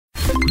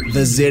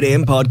The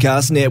ZM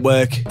Podcast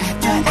Network.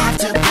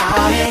 After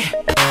party.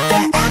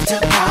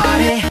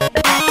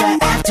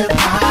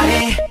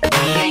 We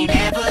ain't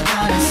never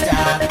gonna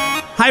stop.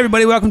 Hi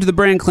everybody, welcome to the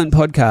Bree and Clint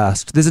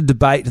podcast. There's a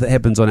debate that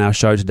happens on our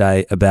show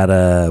today about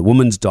a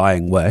woman's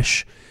dying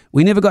wish.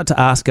 We never got to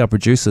ask our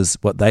producers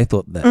what they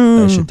thought that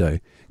they should do.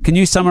 Can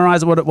you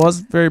summarise what it was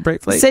very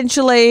briefly?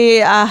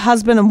 Essentially,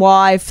 husband and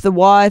wife. The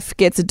wife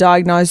gets a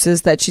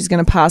diagnosis that she's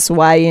going to pass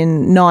away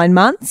in 9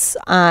 months,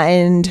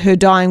 and her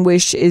dying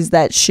wish is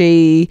that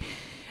she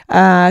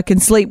can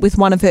sleep with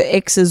one of her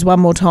exes one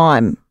more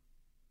time,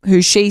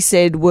 who she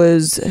said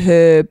was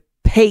her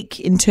peak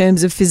in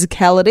terms of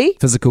physicality.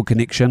 Physical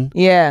connection.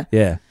 Yeah.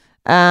 Yeah.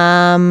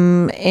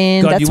 And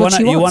God, that's what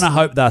she wants. You want to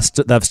hope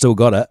they've still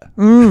got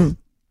it.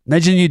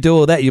 Imagine you do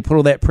all that. You put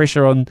all that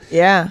pressure on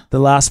the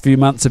last few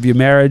months of your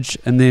marriage,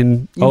 and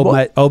then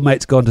old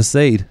mate's gone to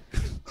seed.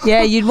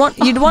 Yeah, you'd want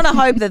to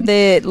hope that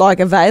they're like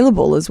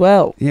available as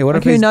well. Yeah, what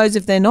if who knows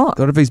if they're not?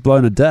 What if he's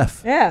blown a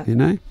diff? Yeah. You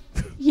know?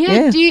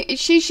 Yeah.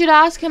 She should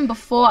ask him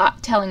before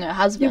telling her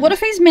husband. Yeah, what if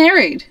he's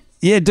married?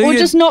 Yeah,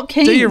 just not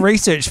keen. Do your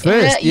research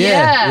first.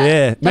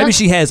 Yeah. Maybe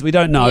she has. We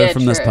don't know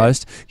from this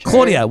post. True.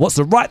 Claudia, what's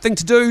the right thing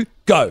to do?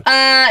 Go.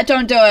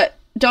 Don't do it.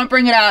 Don't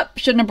bring it up.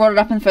 Shouldn't have brought it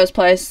up in the first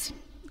place.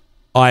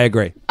 I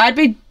agree. I'd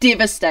be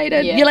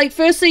devastated. Yeah. You're like,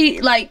 firstly,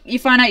 like, you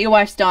find out your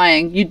wife's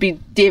dying, you'd be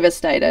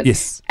devastated.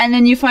 Yes. And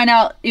then you find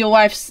out your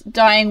wife's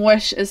dying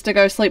wish is to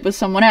go sleep with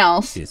someone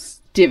else.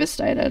 Yes.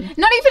 Devastated.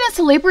 Not even a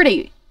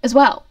celebrity as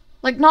well.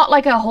 Like, not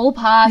like a hall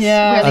pass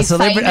really A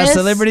famous.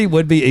 celebrity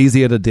would be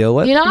easier to deal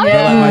with. You know? But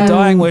like, my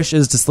dying wish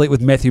is to sleep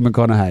with Matthew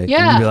McConaughey.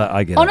 Yeah. And you'd be like,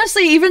 I get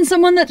Honestly, even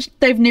someone that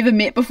they've never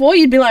met before,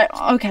 you'd be like,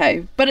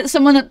 okay. But it's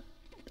someone that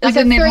like is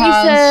a in their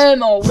past.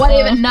 threesome or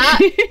whatever.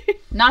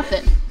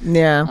 Nothing.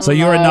 Yeah. it. So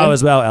you're a no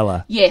as well,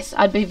 Ella. Yes,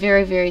 I'd be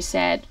very, very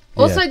sad.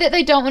 Also, that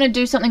they don't want to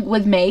do something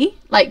with me,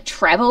 like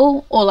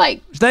travel or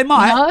like. They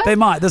might. No? They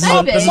might. This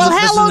Maybe. is Well, this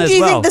how is long as do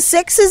you well. think the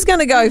sex is going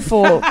to go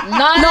for?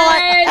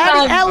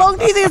 How long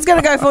do you think it's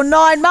going to go for?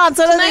 9 months.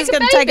 I don't think it's make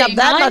going a to take up baby.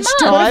 that 9 much months.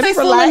 time. What if they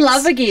fall in Relax.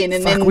 love again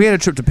and Fuck, then... we had a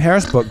trip to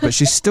Paris booked, but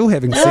she's still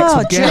having sex Oh,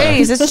 with Gareth.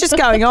 jeez. It's just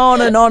going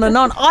on and on and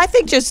on. I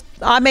think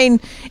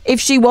if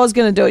she was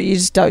going to do it, you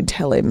just don't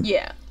tell him.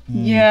 Yeah.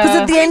 Yeah. Because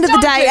at the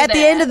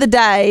end of the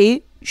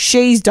day,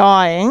 she's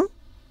dying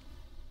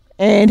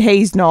and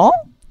he's not.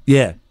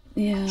 Yeah.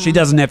 Yeah. She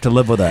doesn't have to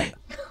live with it.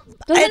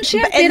 Doesn't she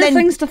have and better then-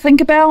 things to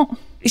think about?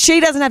 She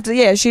doesn't have to.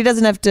 Yeah, she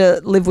doesn't have to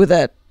live with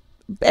it.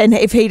 And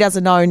if he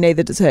doesn't know,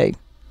 neither does he.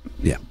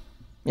 Yeah.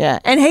 Yeah,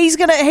 and he's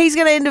gonna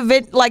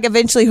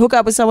eventually hook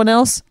up with someone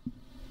else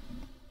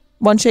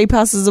once she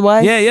passes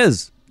away. Yeah, he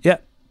is. Yeah.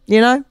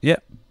 You know. Yeah.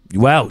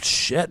 Wow,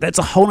 shit. That's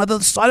a whole other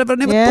side of it I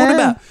never Yeah. thought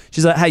about.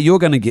 She's like, hey, you're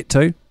going to get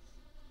to.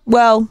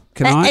 Well,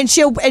 Can I?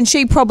 and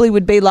she probably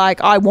would be like,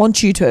 I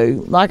want you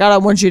to. Like, I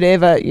don't want you to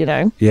ever,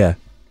 Yeah.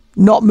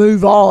 not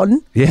move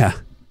on. Yeah.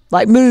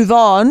 Like, move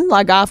on,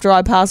 like, after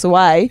I pass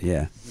away.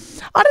 Yeah.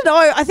 I don't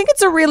know. I think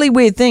it's a really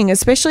weird thing,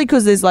 especially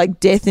because there's, like,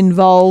 death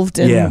involved.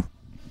 And Yeah.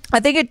 I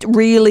think it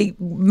really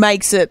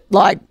makes it,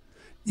 like,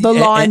 the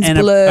lines and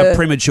blur. a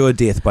premature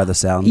death by the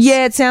sounds.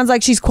 Yeah, it sounds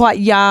like she's quite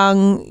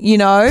young,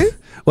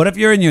 What if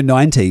you're in your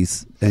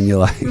 90s and you're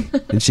like,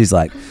 and she's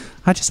like,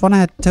 I just want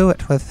to do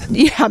it with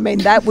Yeah, I mean,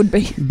 that would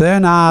be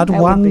Bernard That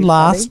would one be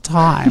last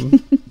time.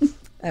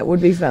 that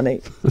would be funny.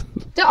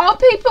 Do old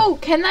people,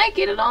 can they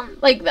get it on?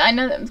 Like, I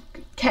know that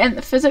can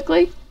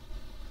physically.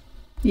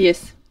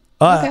 Yes.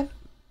 Okay.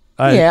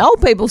 Yeah,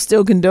 old people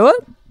still can do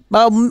it.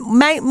 Well,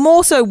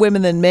 more so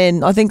women than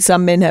men. I think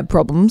some men have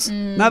problems.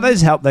 No,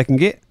 there's help they can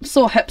get.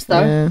 Sore hips,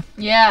 though. Yeah.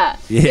 Yeah.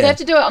 You'd have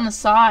to do it on the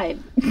side.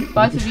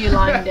 Both of you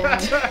lying down.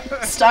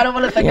 I don't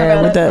want to think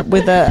Yeah, about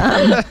with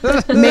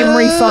a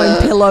memory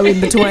foam pillow in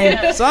between.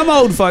 Some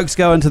old folks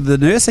go into the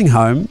nursing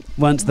home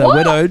once they're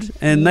widowed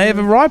and they have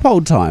a ripe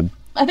old time.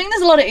 I think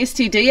there's a lot of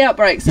STD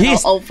outbreaks in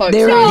Yes. old folks.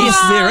 There homes. is.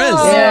 Yes, there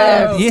is.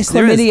 Yeah. Yes,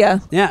 there is.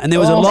 Chlamydia. Yeah, and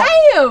there was a lot.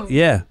 Damn!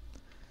 Yeah.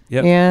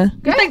 Yep. Yeah.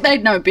 I think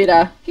they'd know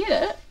better. Get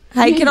it?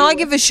 Hey, can I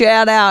give a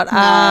shout out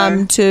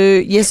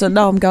to? Yes or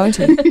no? I'm going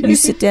to. You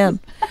sit down.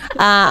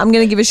 I'm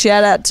going to give a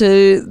shout out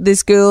to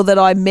this girl that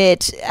I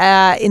met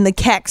in the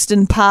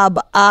Caxton pub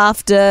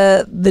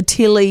after the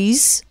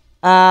Tillies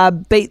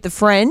beat the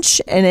French,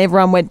 and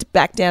everyone went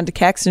back down to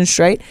Caxton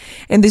Street.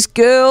 And this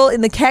girl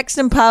in the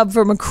Caxton pub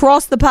from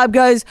across the pub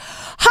goes,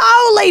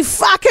 "Holy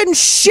fucking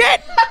shit!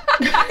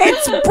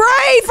 It's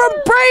Bree from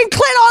Bree and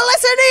Clint. I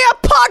listen to your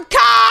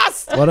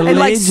podcast." What a and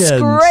like legend.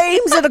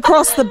 screams it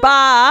across the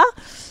bar.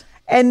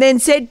 And then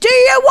said, "Do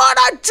you want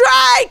a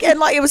drink?" And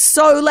like it was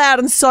so loud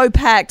and so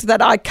packed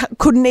that I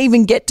couldn't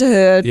even get to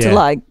her to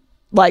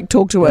like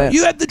talk to her.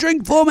 You have the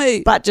drink for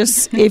me. But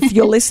just if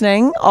you're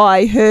listening,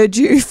 I heard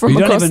you from You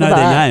don't across even the know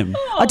bar. their name.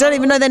 I don't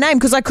even know their name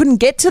because I couldn't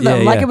get to them.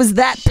 Yeah, like yeah. it was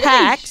that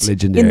packed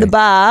Legendary. in the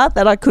bar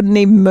that I couldn't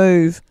even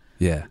move.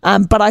 Yeah.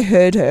 But I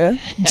heard her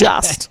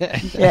just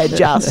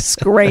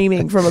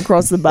screaming from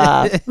across the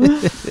bar.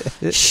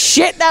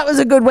 Shit, that was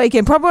a good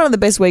weekend. Probably one of the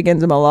best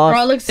weekends of my life.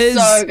 Oh, it looks Is-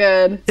 so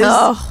good.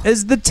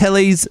 Is the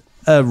Tillies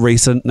a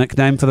recent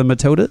nickname for the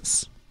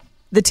Matildas?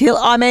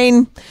 I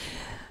mean,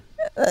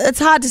 it's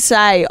hard to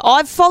say.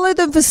 I've followed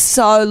them for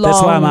so long.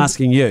 That's why I'm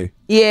asking you.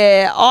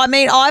 Yeah, I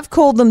mean, I've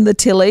called them the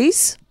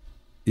Tillies.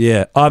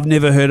 Yeah, I've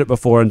never heard it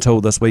before until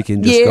this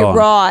weekend just Yeah, gone.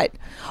 right.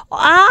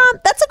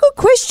 That's a good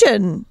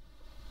question.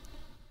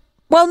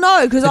 Well,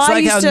 no, because It's I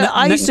like used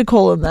how to used to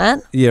call them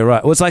that. Yeah,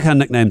 right. Well, it's like how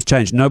nicknames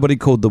changed. Nobody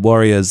called the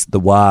Warriors the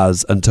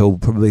Wars until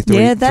probably three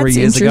Yeah, that's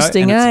years ago.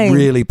 interesting, And it's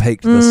really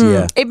peaked this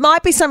year. It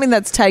might be something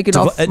that's taken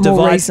off It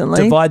more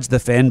recently. divides the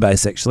fan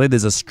base, actually.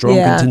 There's a strong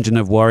Yeah. contingent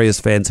of Warriors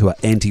fans who are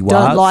anti-Wars.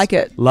 Don't like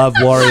it. Love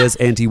Warriors,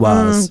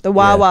 anti-Wars. The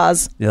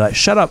Wawas. Yeah. You're like,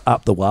 shut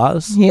up the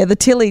Wars. Yeah, the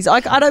Tillies.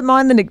 I don't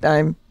mind the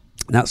nickname.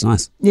 That's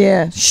nice.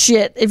 Yeah,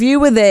 shit. If you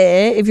were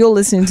there, if you're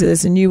listening to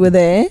this and you were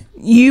there,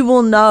 you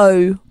will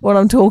know what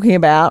I'm talking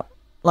about.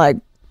 Like,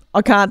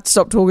 I can't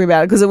stop talking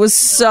about it because it was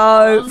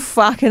so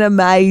fucking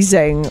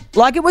amazing.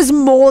 Like, it was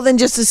more than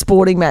just a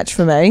sporting match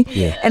for me.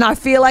 Yeah. And I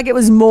feel like it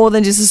was more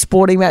than just a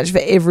sporting match for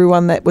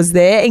everyone that was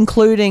there,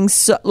 including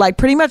like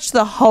pretty much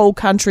the whole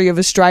country of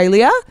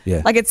Australia.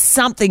 Yeah. Like, it's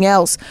something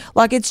else.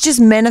 Like, it's just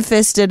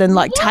manifested and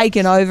like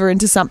taken over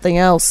into something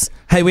else.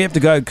 Hey, we have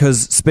to go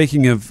because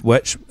speaking of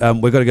which,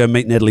 we've got to go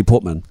meet Natalie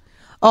Portman.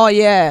 Oh,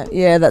 yeah.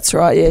 Yeah, that's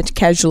right. Yeah,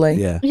 casually.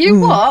 Yeah. You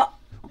what?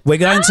 We're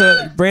going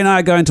to, Bree and I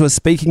are going to a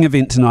speaking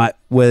event tonight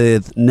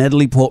with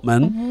Natalie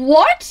Portman,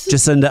 What?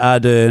 Jacinda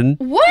Ardern,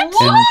 What?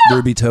 and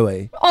Ruby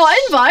Tui. Oh,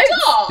 invite.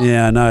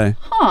 Yeah, I know.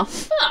 Huh.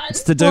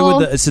 It's to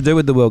do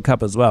with the World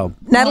Cup as well.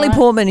 Natalie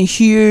Portman, a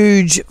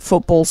huge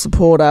football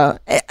supporter.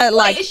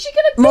 Like, is she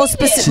gonna be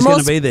there? She's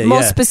gonna be there,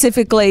 More yeah.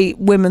 specifically,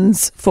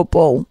 women's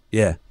football.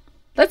 Yeah.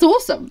 That's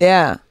awesome.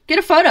 Yeah. Get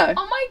a photo.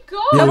 Oh my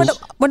god. Yeah.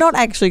 We're not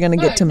actually going to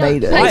get to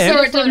meet her. I Make am.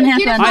 sure it didn't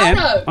happen. I am.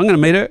 I'm going to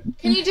meet her.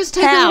 Can you just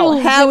take a How?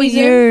 little How are zoomy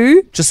zoom?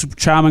 you? Just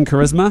charm and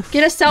charisma.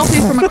 Get a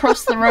selfie from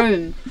across the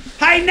room.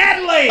 Hey,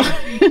 Natalie!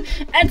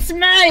 It's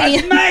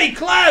me. me,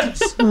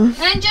 Clint!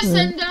 And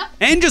Jacinda.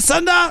 And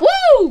Jacinda!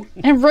 Woo!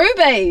 And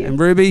Ruby. And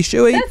Ruby,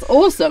 Shuey. That's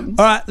awesome.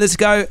 All right, let's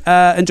go.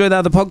 Enjoy the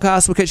other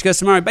podcast. We'll catch you guys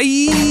tomorrow. Bye!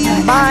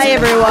 Bye,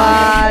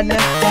 everyone.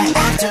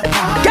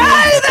 Go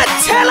the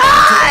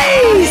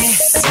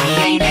Tillies! We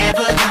ain't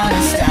never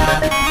gonna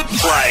stop.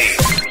 Play.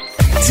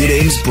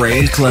 ZM's Bree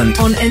and Clint.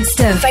 On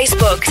Insta,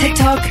 Facebook,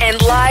 TikTok,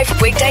 and live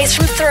weekdays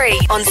from 3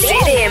 on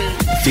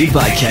ZM. Fed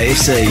by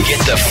KFC.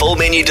 Get the full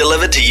menu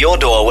delivered to your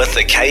door with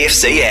the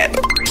KFC app.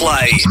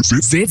 Play.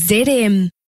 ZM.